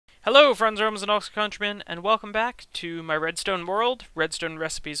Hello, friends, Romans, and also countrymen, and welcome back to my Redstone world, Redstone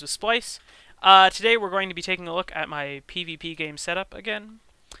Recipes with Splice. Today we're going to be taking a look at my PvP game setup again.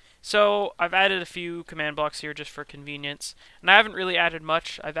 So, I've added a few command blocks here just for convenience, and I haven't really added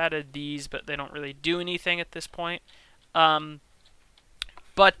much. I've added these, but they don't really do anything at this point. I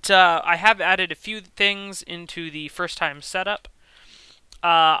have added a few things into the first time setup.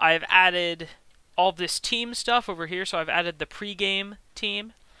 I've added all this team stuff over here, so I've added the pre-game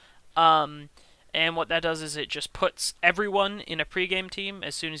team. And what that does is it just puts everyone in a pregame team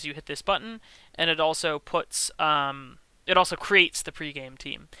as soon as you hit this button, and it also puts it also creates the pregame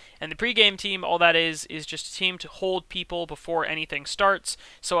team. And the pregame team, all that is just a team to hold people before anything starts,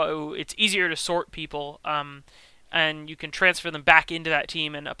 so it's easier to sort people, and you can transfer them back into that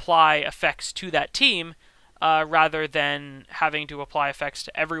team and apply effects to that team, rather than having to apply effects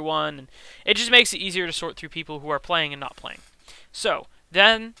to everyone. And it just makes it easier to sort through people who are playing and not playing. So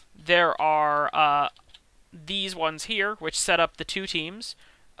then there are these ones here, which set up the two teams,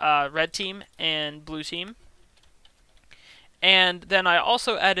 red team and blue team. And then I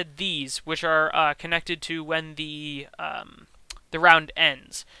also added these, which are connected to when the round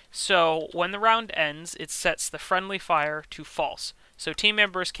ends. So when the round ends, it sets the friendly fire to false. So team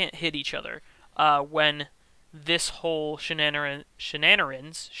members can't hit each other when this whole shenanigans,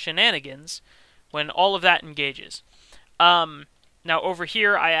 when all of that engages. Now over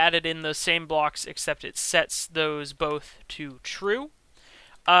here I added in those same blocks, except it sets those both to true.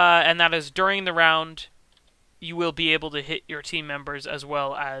 And that is during the round you will be able to hit your team members as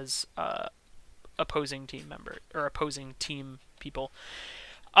well as opposing team people.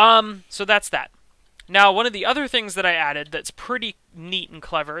 So that's that. Now one of the other things that I added that's pretty neat and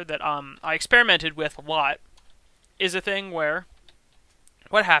clever that I experimented with a lot is a thing where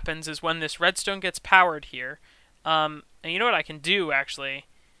what happens is when this redstone gets powered here, and you know what I can do, actually?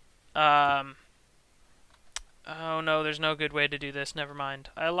 Oh no, there's no good way to do this. Never mind.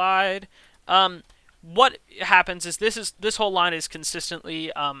 I lied. What happens is this whole line is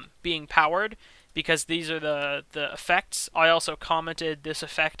consistently being powered because these are the effects. I also commented this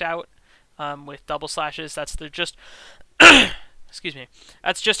effect out with double slashes. That's just excuse me.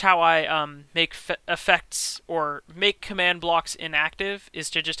 That's just how I make effects or make command blocks inactive, is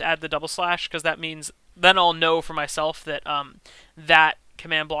to just add the double slash, because that means then I'll know for myself that that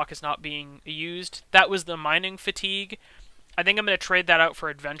command block is not being used. That was the mining fatigue. I think I'm going to trade that out for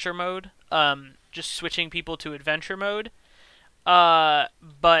adventure mode, just switching people to adventure mode.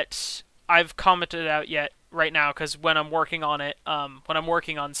 But I've commented it out yet right now, because when I'm working on it, when I'm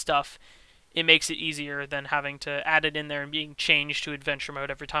working on stuff, it makes it easier than having to add it in there and being changed to adventure mode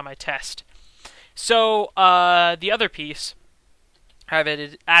every time I test. So the other piece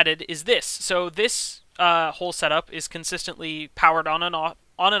I've added is this. So this whole setup is consistently powered on and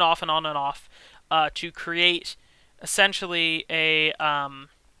off, to create essentially a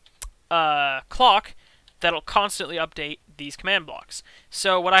clock that'll constantly update these command blocks.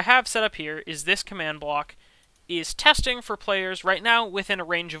 So what I have set up here is this command block is testing for players right now within a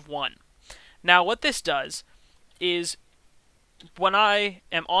range of 1. Now what this does is when I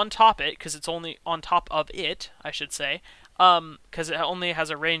am on top it, because it's only on top of it, I should say, because it only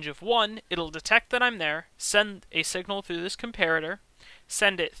has a range of 1, it'll detect that I'm there, send a signal through this comparator,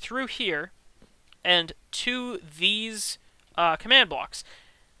 send it through here, and to these command blocks.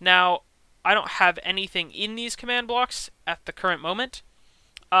 Now, I don't have anything in these command blocks at the current moment,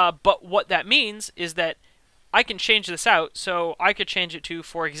 but what that means is that I can change this out. So I could change it to,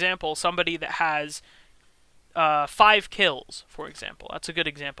 for example, somebody that has 5 kills, for example. That's a good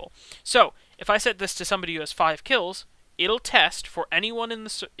example. So if I set this to somebody who has 5 kills, it'll test for anyone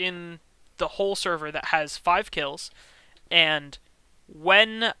in the whole server that has 5 kills, and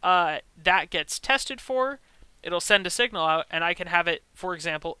when that gets tested for, it'll send a signal out, and I can have it, for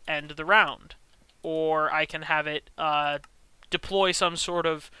example, end the round, or I can have it deploy some sort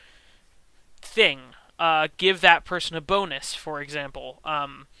of thing, give that person a bonus, for example,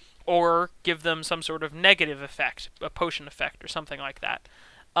 or give them some sort of negative effect, a potion effect or something like that.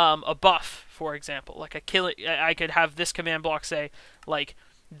 A buff, for example, like I could have this command block say, like,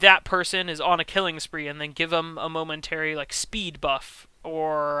 that person is on a killing spree, and then give them a momentary, like, speed buff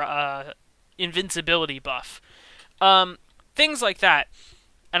or invincibility buff. Things like that.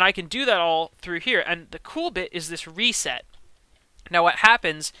 And I can do that all through here. And the cool bit is this reset. Now what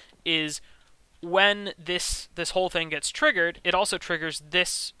happens is when this whole thing gets triggered, it also triggers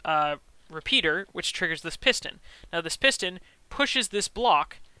this repeater, which triggers this piston. Now this piston pushes this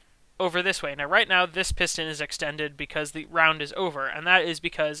block over this way. Now right now this piston is extended because the round is over, and that is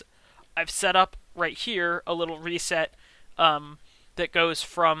because I've set up right here a little reset that goes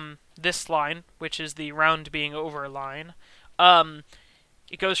from this line, which is the round being over line.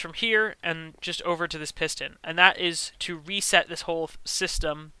 It goes from here and just over to this piston, and that is to reset this whole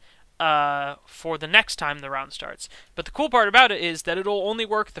system for the next time the round starts. But the cool part about it is that it'll only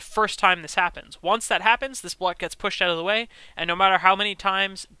work the first time this happens. Once that happens, this block gets pushed out of the way, and no matter how many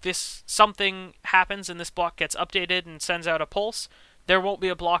times something happens and this block gets updated and sends out a pulse, there won't be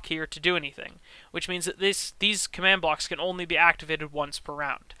a block here to do anything, which means that these command blocks can only be activated once per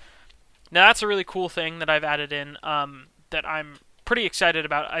round. Now that's a really cool thing that I've added in that I'm pretty excited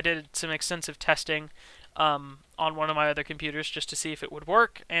about. I did some extensive testing on one of my other computers just to see if it would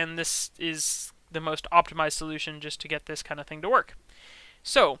work, and this is the most optimized solution just to get this kind of thing to work.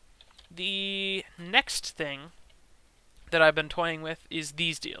 So, the next thing that I've been toying with is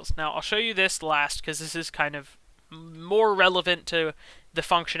these deals. Now, I'll show you this last because this is kind of more relevant to the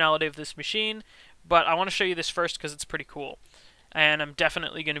functionality of this machine, but I want to show you this first because it's pretty cool, and I'm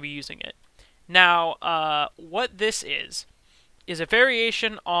definitely going to be using it. Now, what this is a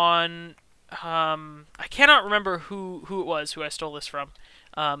variation on, I cannot remember who it was who I stole this from.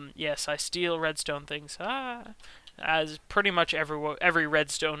 Yes, I steal redstone things, as pretty much every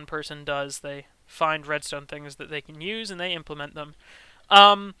redstone person does. They find redstone things that they can use and they implement them.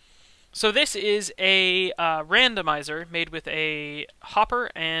 So this is a randomizer made with a hopper,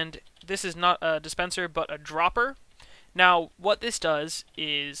 and this is not a dispenser but a dropper. Now, what this does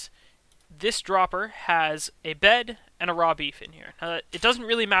is this dropper has a bed and a raw beef in here. Now, it doesn't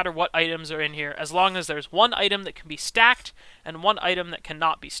really matter what items are in here as long as there's one item that can be stacked and one item that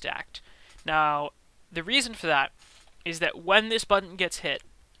cannot be stacked. Now, the reason for that is that when this button gets hit,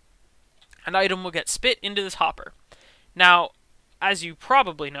 an item will get spit into this hopper. Now, as you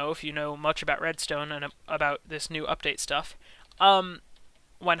probably know, if you know much about Redstone and about this new update stuff,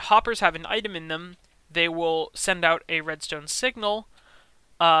 when hoppers have an item in them, they will send out a redstone signal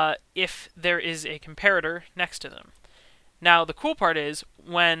if there is a comparator next to them. Now, the cool part is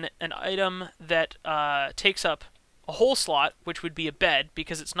when an item that takes up a whole slot, which would be a bed,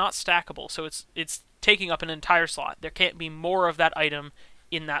 because it's not stackable, so it's taking up an entire slot. There can't be more of that item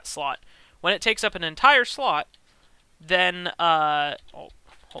in that slot. When it takes up an entire slot, then, oh,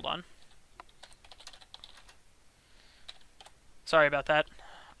 hold on. Sorry about that.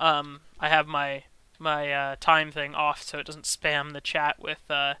 I have my time thing off so it doesn't spam the chat with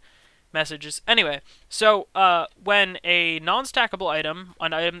messages. Anyway, so when a non-stackable item,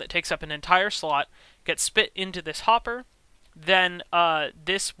 an item that takes up an entire slot, gets spit into this hopper, then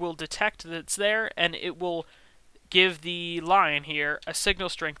this will detect that it's there, and it will give the line here a signal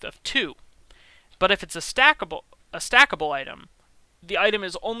strength of 2. But if it's a stackable item, the item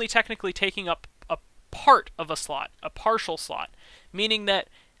is only technically taking up a part of a slot, a partial slot, meaning that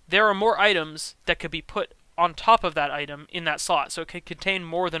there are more items that could be put on top of that item in that slot, so it could contain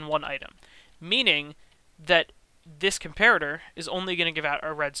more than one item, meaning that this comparator is only going to give out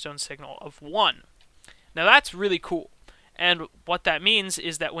a redstone signal of 1. Now that's really cool, and what that means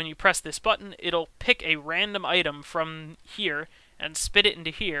is that when you press this button, it'll pick a random item from here and spit it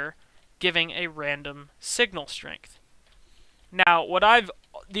into here, giving a random signal strength. Now,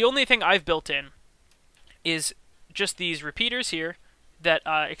 the only thing I've built in is just these repeaters here that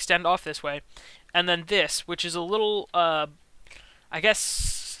extend off this way, and then this, which is a little, I guess,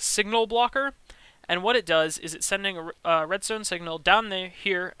 signal blocker. And what it does is it's sending a redstone signal down there,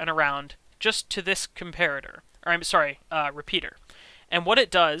 here, and around, just to this comparator, or I'm sorry, repeater. And what it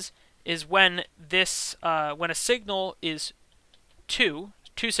does is when this, when a signal is 2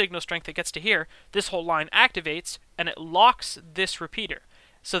 signal strength that gets to here, this whole line activates, and it locks this repeater,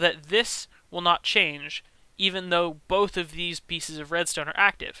 so that this will not change, even though both of these pieces of redstone are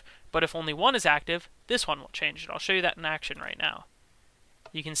active. But if only one is active, this one will change it. I'll show you that in action right now.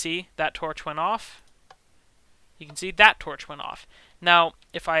 You can see that torch went off. You can see that torch went off. Now,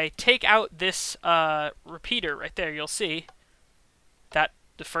 if I take out this repeater right there, you'll see that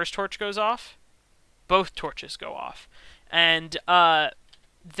the first torch goes off, both torches go off. And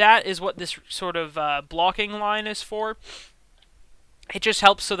that is what this sort of blocking line is for. It just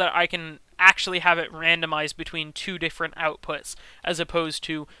helps so that I can actually have it randomized between 2 different outputs, as opposed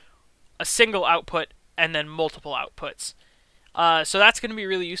to a single output and then multiple outputs. So that's going to be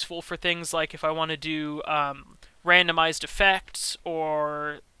really useful for things like if I want to do randomized effects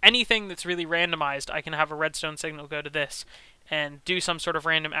or anything that's really randomized. I can have a redstone signal go to this and do some sort of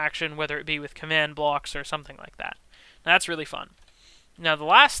random action, whether it be with command blocks or something like that. Now, that's really fun. Now, the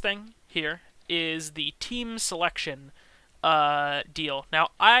last thing here is the team selection deal. Now,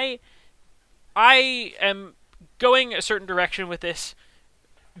 I am going a certain direction with this,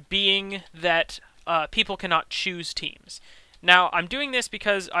 being that people cannot choose teams. Now, I'm doing this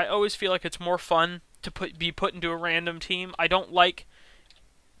because I always feel like it's more fun to be put into a random team. I don't like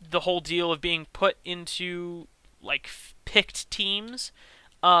the whole deal of being put into, like, picked teams,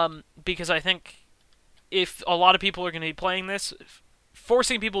 because I think if a lot of people are going to be playing this,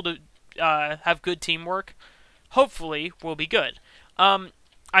 forcing people to have good teamwork, hopefully, will be good.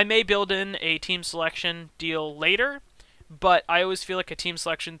 I may build in a team selection deal later, but I always feel like a team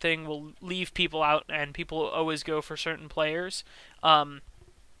selection thing will leave people out, and people will always go for certain players. And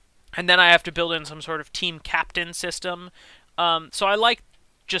then I have to build in some sort of team captain system. So I like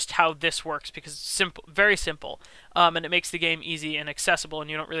just how this works, because it's simple, very simple, and it makes the game easy and accessible, and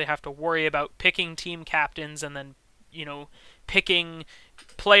you don't really have to worry about picking team captains and then, you know, picking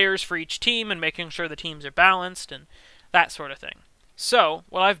players for each team and making sure the teams are balanced and that sort of thing. So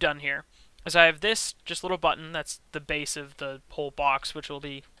what I've done here is I have this just little button that's the base of the whole box, which will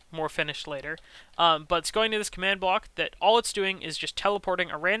be more finished later, but it's going to this command block that all it's doing is just teleporting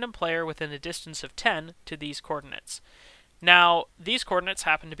a random player within a distance of 10 to these coordinates. Now, these coordinates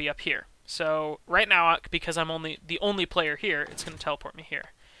happen to be up here. So right now, because I'm the only player here, it's going to teleport me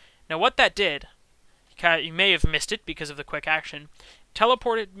here. Now what that did, you may have missed it because of the quick action,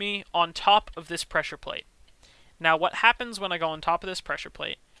 teleported me on top of this pressure plate. Now what happens when I go on top of this pressure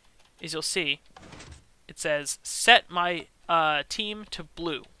plate is you'll see it says set my team to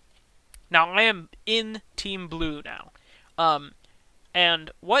blue. Now I am in team blue now.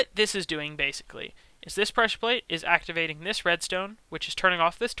 And what this is doing basically is this pressure plate is activating this redstone, which is turning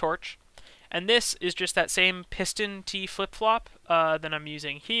off this torch, and this is just that same piston T flip-flop that I'm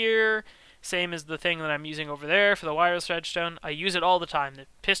using here, same as the thing that I'm using over there for the wireless redstone. I use it all the time. The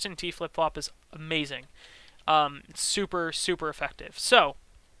piston T flip-flop is amazing. It's super, super effective. So,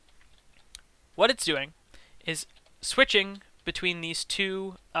 what it's doing is switching between these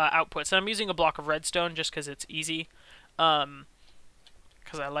two outputs. And I'm using a block of redstone just because it's easy.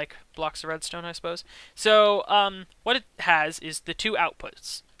 Because I like blocks of redstone, I suppose. So, what it has is the two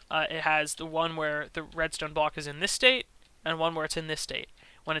outputs. It has the one where the redstone block is in this state, and one where it's in this state.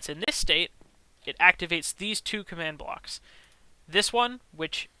 When it's in this state, it activates these two command blocks. This one,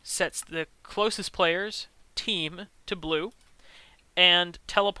 which sets the closest player's team to blue, and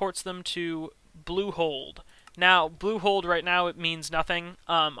teleports them to blue hold. Now, blue hold right now, it means nothing.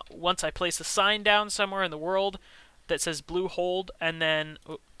 Once I place a sign down somewhere in the world that says blue hold, and then,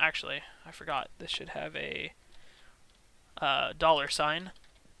 oh, actually, I forgot, this should have a dollar sign.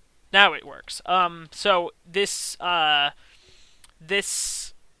 Now it works. So this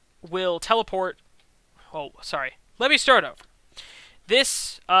this will teleport. Oh, sorry. Let me start over.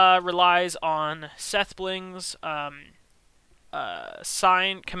 This relies on Seth Bling's command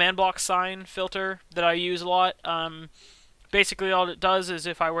block sign filter that I use a lot. Basically, all it does is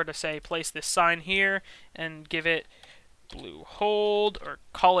if I were to say place this sign here and give it blue hold, or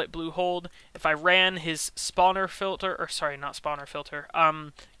call it blue hold, if I ran his spawner filter, or sorry, not spawner filter,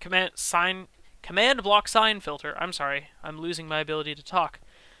 command block sign filter, I'm sorry, I'm losing my ability to talk.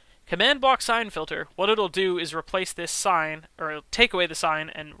 Command block sign filter, what it'll do is replace this sign, or it'll take away the sign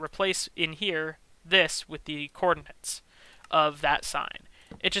and replace in here this with the coordinates of that sign.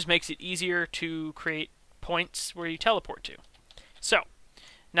 It just makes it easier to create points where you teleport to. So,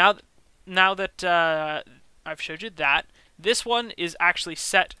 now that I've showed you that, this one is actually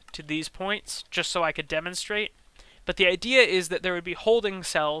set to these points, just so I could demonstrate. But the idea is that there would be holding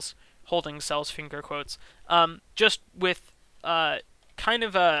cells, finger quotes, just with kind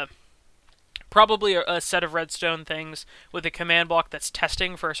of probably a set of redstone things with a command block that's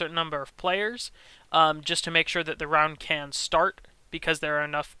testing for a certain number of players, just to make sure that the round can start, because there are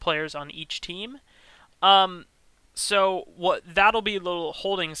enough players on each team. So that'll be a little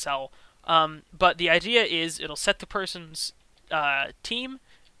holding cell. But the idea is it'll set the person's team,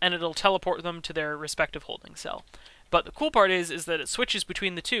 and it'll teleport them to their respective holding cell. But the cool part is that it switches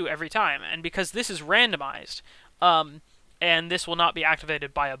between the two every time, and because this is randomized, and this will not be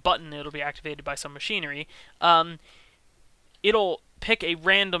activated by a button, it'll be activated by some machinery, it'll pick a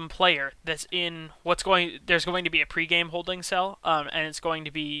random player that's in there's going to be a pregame holding cell, and it's going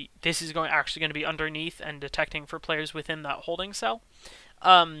to be, actually going to be underneath and detecting for players within that holding cell.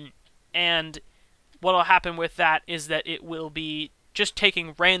 And what will happen with that is that it will be just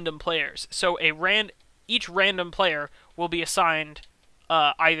taking random players. So each random player will be assigned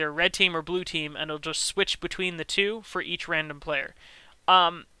either red team or blue team, and it'll just switch between the two for each random player.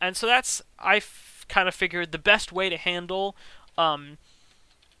 And so that's, I've kind of figured, the best way to handle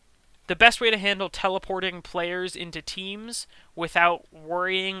teleporting players into teams without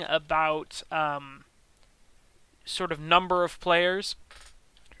worrying about sort of number of players.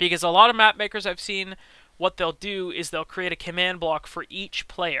 Because a lot of map makers I've seen what they'll do is they'll create a command block for each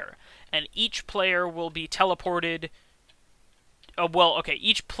player, and each player will be teleported.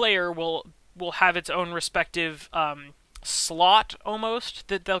 Each player will have its own respective slot almost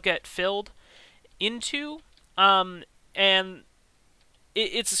that they'll get filled into, and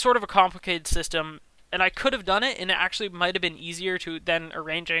it's sort of a complicated system. And I could have done it, and it actually might have been easier than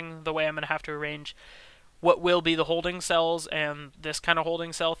arranging the way I'm going to have to arrange what will be the holding cells and this kind of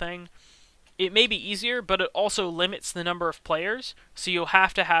holding cell thing. It may be easier, but it also limits the number of players, so you'll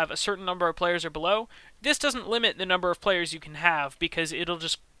have to have a certain number of players or below. This doesn't limit the number of players you can have, because it'll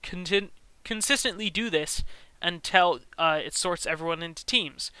just consistently do this until it sorts everyone into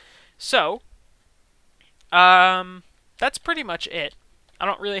teams. So, that's pretty much it. I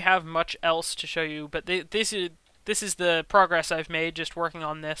don't really have much else to show you, but this is the progress I've made just working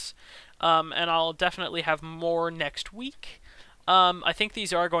on this, and I'll definitely have more next week. I think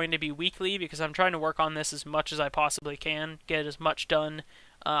these are going to be weekly because I'm trying to work on this as much as I possibly can, get as much done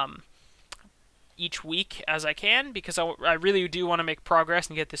each week as I can, because I really do want to make progress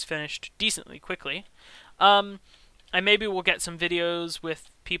and get this finished decently quickly. And maybe we'll get some videos with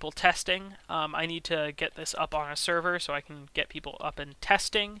people testing. I need to get this up on a server so I can get people up and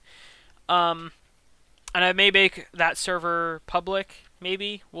testing. And I may make that server public,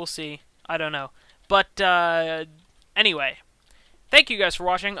 maybe. We'll see. I don't know. But anyway, thank you guys for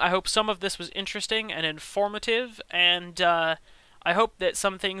watching. I hope some of this was interesting and informative, and I hope that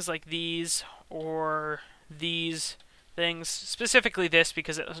some things like these, or these things, specifically this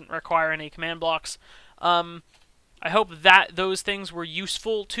because it doesn't require any command blocks, I hope that those things were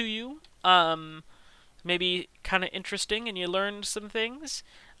useful to you, maybe kind of interesting and you learned some things.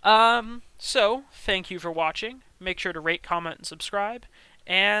 So, thank you for watching. Make sure to rate, comment, and subscribe.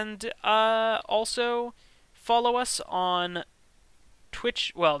 And also follow us on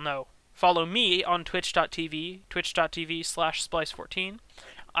Twitch. Well, no. Follow me on twitch.tv, twitch.tv/Splice14.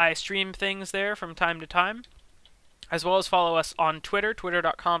 I stream things there from time to time. As well as follow us on Twitter,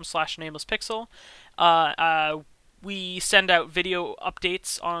 twitter.com/namelesspixel. We send out video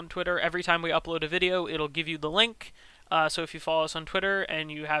updates on Twitter. Every time we upload a video, it'll give you the link. So if you follow us on Twitter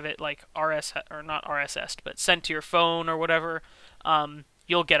and you have it like not RSS'd, but sent to your phone or whatever,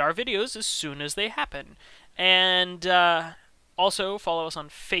 you'll get our videos as soon as they happen. And also follow us on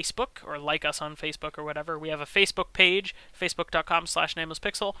Facebook, or like us on Facebook or whatever. We have a Facebook page,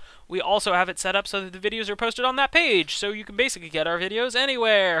 facebook.com/namelesspixel. We also have it set up so that the videos are posted on that page, so you can basically get our videos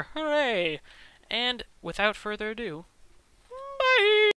anywhere. Hooray! And without further ado, bye!